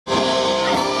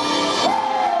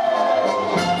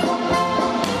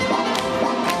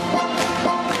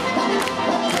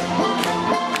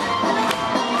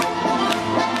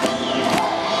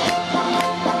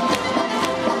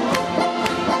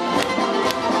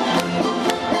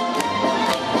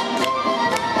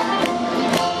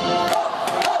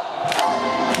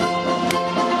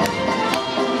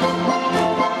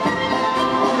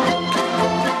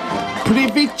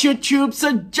YouTube,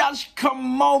 Serdziaczka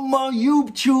Momo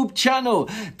YouTube channel.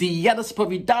 Ja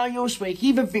rozpowiadają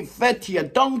szwajchiwe wyfetia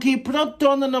donki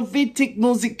protonowitych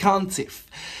muzykantów.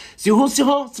 Z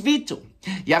усього світу,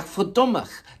 як в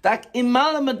домах, так і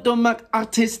малими домах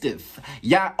артистів.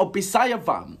 Я описаю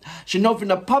вам,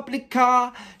 шановна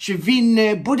публіка, що ви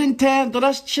не будете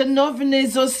розчаровані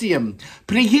зовсім.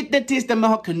 Приєднуйтесь до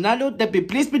мого каналу, де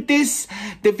підписуйтесь,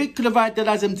 де викривайте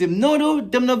разом зі мною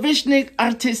домовичних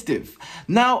артистів.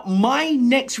 Now, my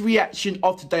next reaction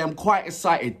of today, I'm quite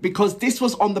excited because this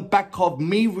was on the back of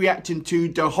me reacting to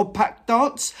the Hopak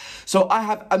dance. So I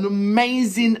have an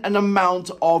amazing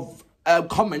amount of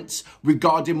comments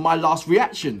regarding my last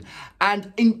reaction, and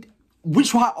in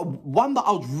which one that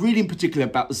I was really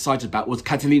excited about was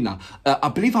Catalina. I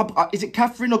believe, is it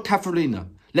Catherine or Katharina?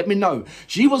 Let me know.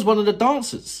 She was one of the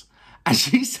dancers, and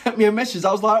she sent me a message.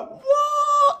 I was like,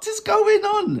 what is going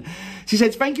on? She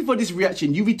said, thank you for this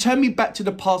reaction. You returned me back to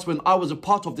the past when I was a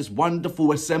part of this wonderful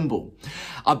ensemble.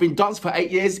 I've been dancing for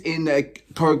 8 years in I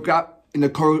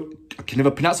can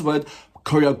never pronounce the word,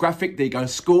 choreographic, there you go,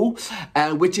 school,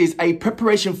 which is a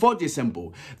preparation for the ensemble.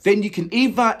 Then you can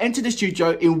either enter the studio,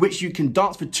 in which you can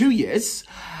dance for 2 years,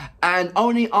 and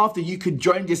only after you could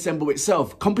join the ensemble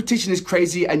itself. Competition is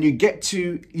crazy, and you get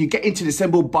into the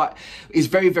ensemble, but it's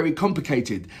very, very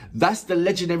complicated. That's the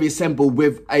legendary ensemble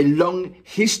with a long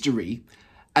history.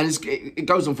 And it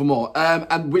goes on for more,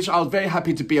 and which I was very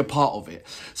happy to be a part of it.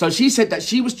 So she said that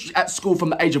she was at school from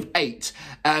the age of 8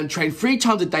 and trained 3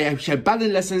 times a day. She had ballet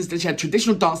lessons, then she had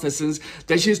traditional dance lessons.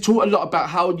 Then she was taught a lot about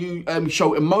how you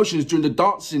show emotions during the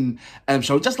dancing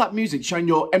show, just like music, showing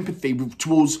your empathy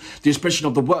towards the expression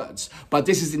of the words. But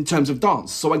this is in terms of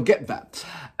dance, so I get that.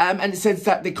 And it says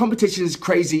that the competition is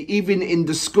crazy, even in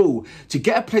the school. To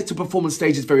get a place to perform on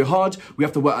stage is very hard. We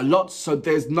have to work a lot, so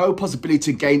there's no possibility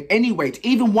to gain any weight,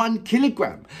 even 1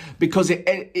 kilogram, because you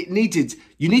needed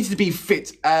to be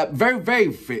fit, very,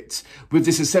 very fit with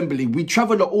this assembly. We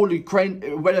travel all Ukraine,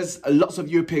 as well as lots of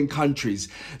European countries.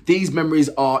 These memories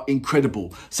are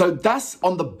incredible. So that's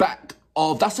on the back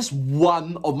of, that's just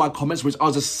one of my comments, which I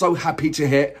was just so happy to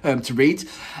hear, to read.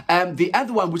 The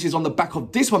other one, which is on the back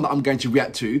of this one that I'm going to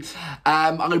react to,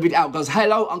 I'm going to read it out. It goes,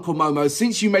 hello, Uncle Momo.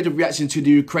 Since you made a reaction to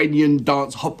the Ukrainian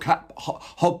dance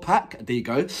Hopak, there you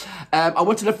go. I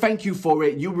wanted to thank you for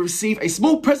it. You will receive a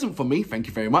small present from me. Thank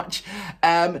you very much.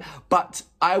 But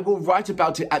I will write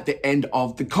about it at the end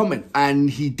of the comment. And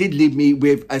he did leave me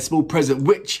with a small present,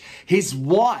 which his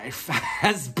wife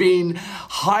has been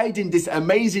hiding this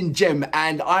amazing gem.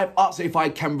 And I've asked her if I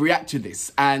can react to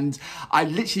this. And I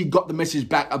literally got the message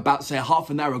back about, say, half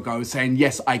an hour ago saying,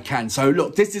 yes, I can. So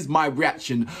look, this is my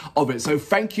reaction of it. So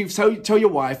thank you. So tell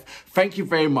your wife, thank you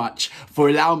very much for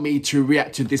allowing me to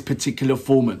react to this particular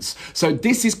performance. So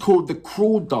this is called the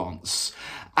Crawl Dance.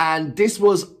 And this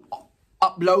was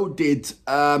uploaded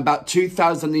about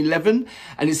 2011,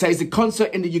 and it says the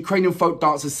concert in the Ukrainian folk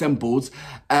dance ensembles,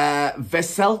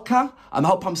 Veselka, I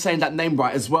hope I'm saying that name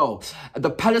right as well, the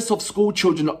Palace of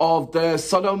Schoolchildren of the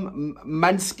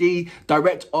Solomyansky,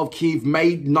 direct of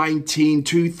Kyiv.May 19,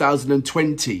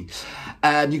 2020.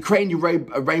 Ukrainian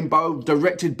Rainbow,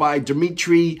 directed by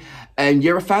Dmitry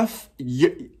Yefanov.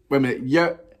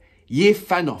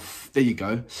 Yefanov, there you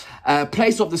go.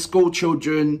 Place of the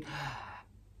Schoolchildren.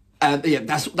 Yeah,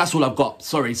 that's all I've got.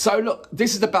 Sorry. So look,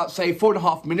 this is about, say,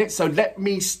 4.5 minutes. So let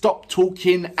me stop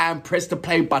talking and press the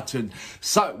play button.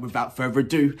 So without further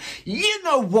ado, you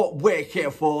know what we're here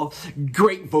for.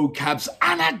 Great vocabs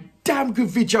and a damn good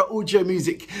video audio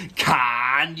music.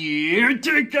 Can you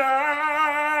dig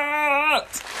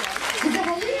it?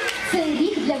 Взагалі, цей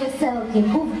рік для Веселки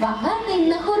був багатий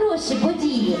на хороші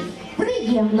події.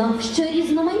 Приємно, що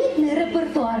різноманітний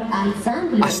репертуар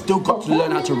ансамблю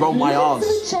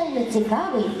надзвичайно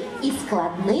цікавий і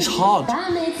складний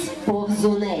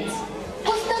танець-повзунець.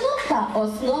 Постановка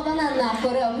основана на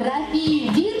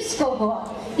хореографії вірського,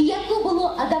 яку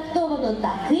було адаптовано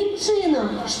таким чином,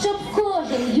 щоб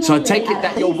кожен юний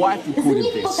артист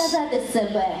зміг показати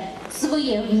себе,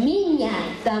 своє вміння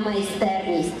та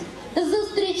майстерність.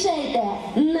 Зустрічайте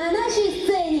на нашій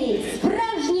сцені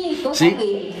справжні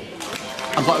козаки.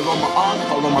 I've got it on my R's, I've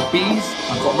got it on my B's,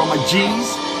 I've got it on my G's.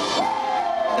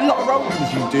 A lot of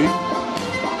rollings you do.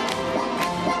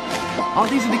 Oh,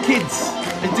 these are the kids.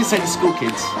 They did say the school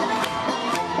kids.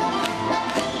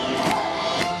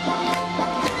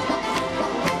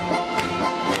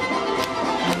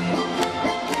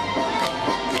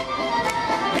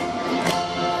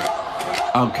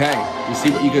 Okay, you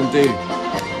see what you can do.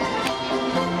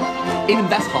 Even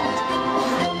that's hard.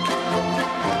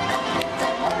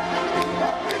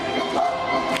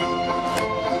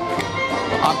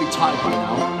 I'll be tired by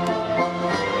now.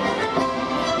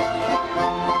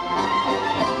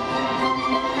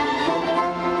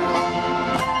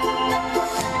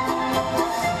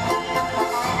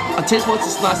 tell you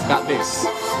what's nice about this.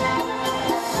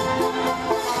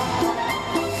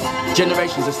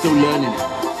 Generations are still learning it.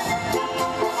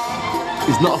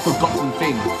 It's not a forgotten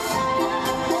thing.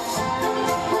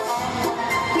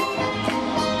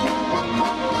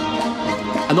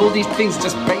 And all these things are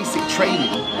just basic training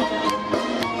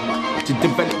to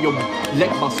develop your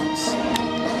leg muscles.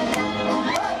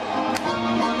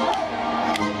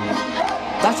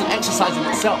 That's an exercise in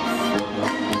itself.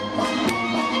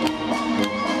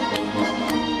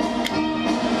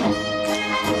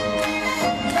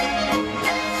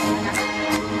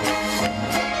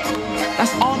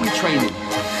 That's army training.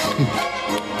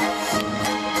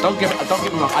 Don't get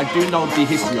me wrong, I do know the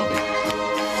history of it.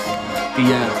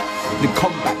 The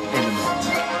combat element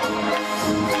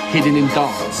hidden in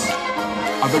dance.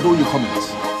 I've read all your comments.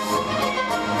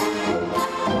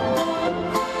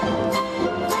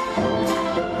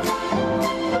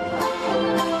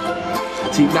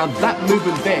 See, now that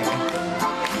movement there,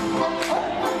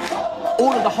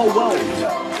 all of the whole world,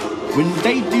 when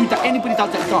they do that, anybody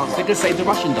does that dance, they're going to say the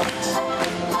Russian dance.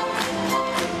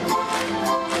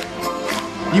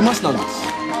 You must know this.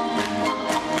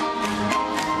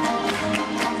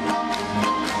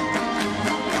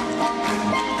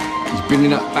 He's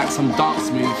bringing back some dance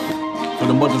move for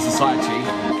the modern society.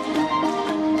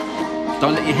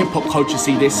 Don't let your hip-hop culture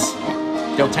see this.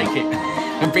 They'll take it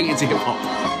and bring it into hip-hop.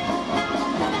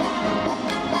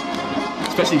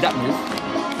 Especially that move.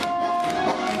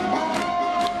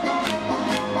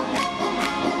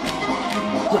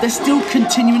 But they're still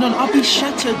continuing on. I'll be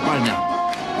shattered by now.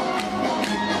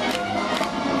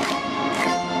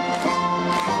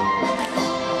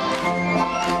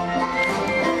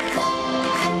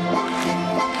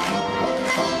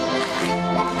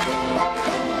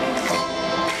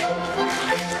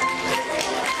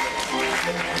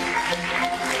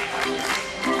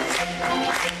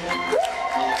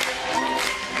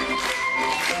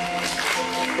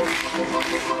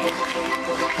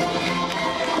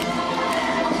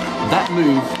 That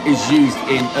move is used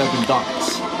in urban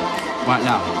dance right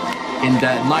now. In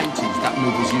the 90s, that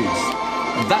move was used.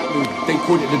 That move, they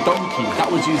called it the Dumky.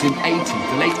 That was used in the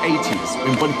late 80s,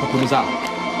 when body popping was out.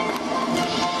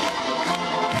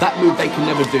 That move they can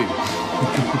never do.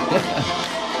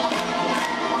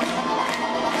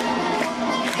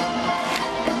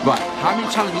 Right, how many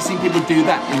times have you seen people do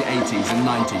that in the 80s and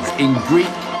 90s? In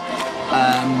Greek,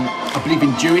 I believe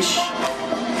in Jewish,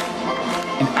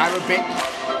 in Arabic.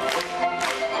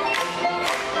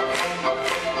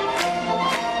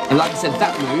 And like I said,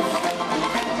 that move,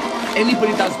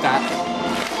 anybody does that,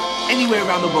 anywhere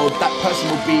around the world, that person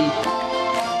will be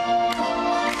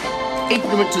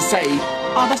ignorant to say,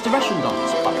 oh, that's the Russian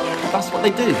dance, but that's what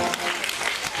they do.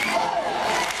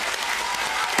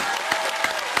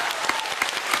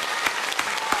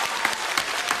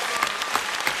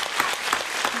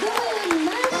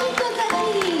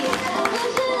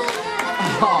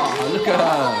 Oh, look at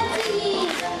her.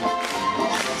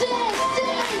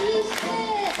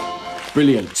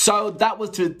 Brilliant. So that was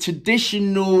the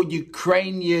traditional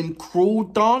Ukrainian crawl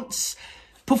dance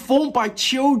performed by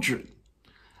children.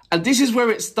 And this is where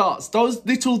it starts. Those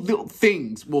little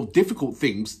things, well, difficult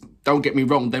things, don't get me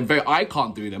wrong, I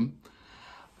can't do them.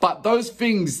 But those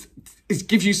things, it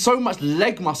gives you so much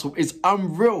leg muscle, it's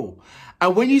unreal.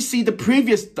 And when you see the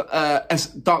previous dance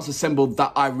ensemble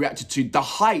that I reacted to, the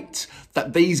height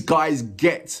that these guys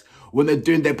get when they're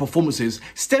doing their performances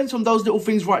stems from those little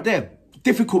things right there.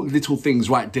 Difficult little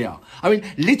things right there. I mean,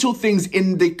 little things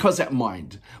in the Cossack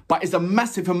mind, but it's a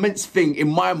massive, immense thing in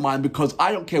my mind because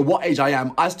I don't care what age I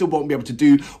am, I still won't be able to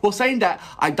do. Well, saying that,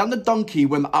 I done the donkey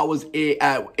when I was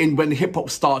when hip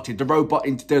hop started, the robot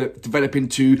developed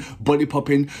into body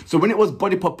popping. So when it was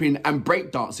body popping and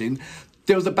break dancing,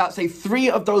 there was about, say, 3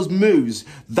 of those moves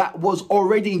that was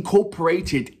already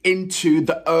incorporated into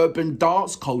the urban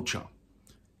dance culture.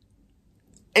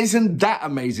 Isn't that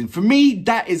amazing? For me,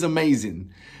 that is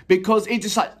amazing because it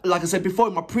just like I said before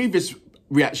in my previous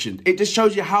reaction, it just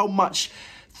shows you how much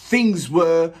things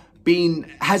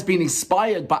has been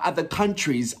inspired by other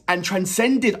countries and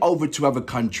transcended over to other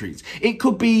countries. It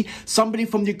could be somebody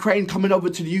from Ukraine coming over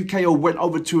to the UK or went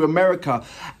over to America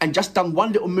and just done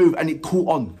one little move and it caught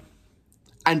on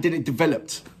and then it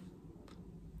developed.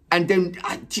 And then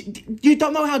you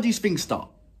don't know how these things start.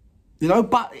 You know,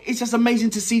 but it's just amazing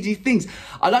to see these things.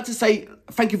 I'd like to say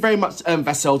thank you very much,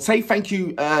 Veselka. Say thank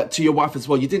you to your wife as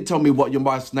well. You didn't tell me what your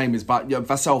wife's name is, but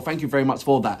Veselka, thank you very much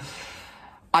for that.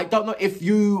 I don't know if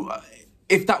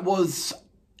that was,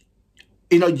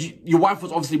 you know, your wife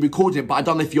was obviously recording it, but I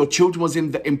don't know if your children was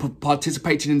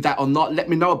participating in that or not. Let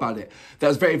me know about it. That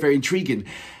was very, very intriguing.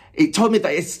 It told me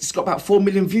that it's got about 4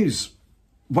 million views.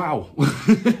 wow,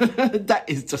 that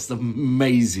is just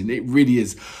amazing. It really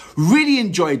is. Really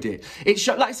enjoyed it. It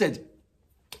showed, like I said,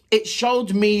 it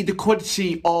showed me the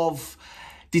quality of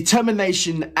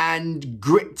determination and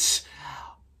grit,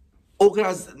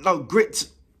 grit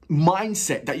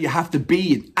mindset that you have to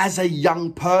be in as a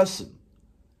young person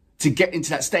to get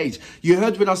into that stage. You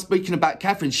heard when I was speaking about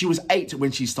Catherine, she was 8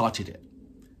 when she started it.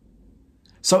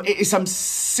 So it is some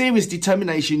serious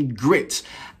determination, grit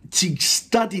to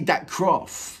study that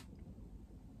craft.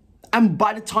 And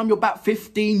by the time you're about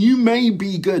 15, you may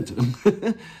be good.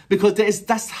 Because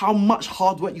that's how much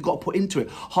hard work you got to put into it.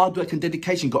 Hard work and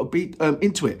dedication got to be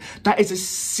into it. That is a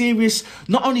serious,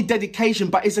 not only dedication,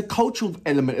 but it's a cultural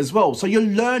element as well. So you're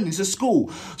learning, it's a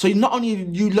school. So you're not only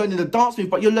you learning the dance move,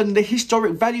 but you're learning the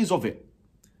historic values of it.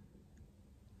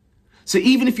 So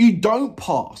even if you don't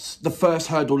pass the first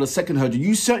hurdle or the second hurdle,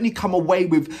 you certainly come away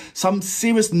with some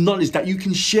serious knowledge that you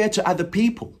can share to other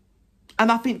people.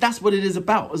 And I think that's what it is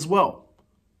about as well.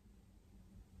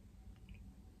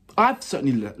 I've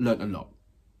certainly learned a lot.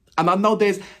 And I know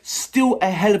there's still a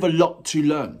hell of a lot to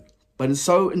learn. But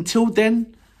so until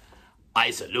then,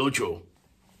 I salute you.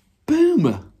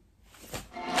 Boom.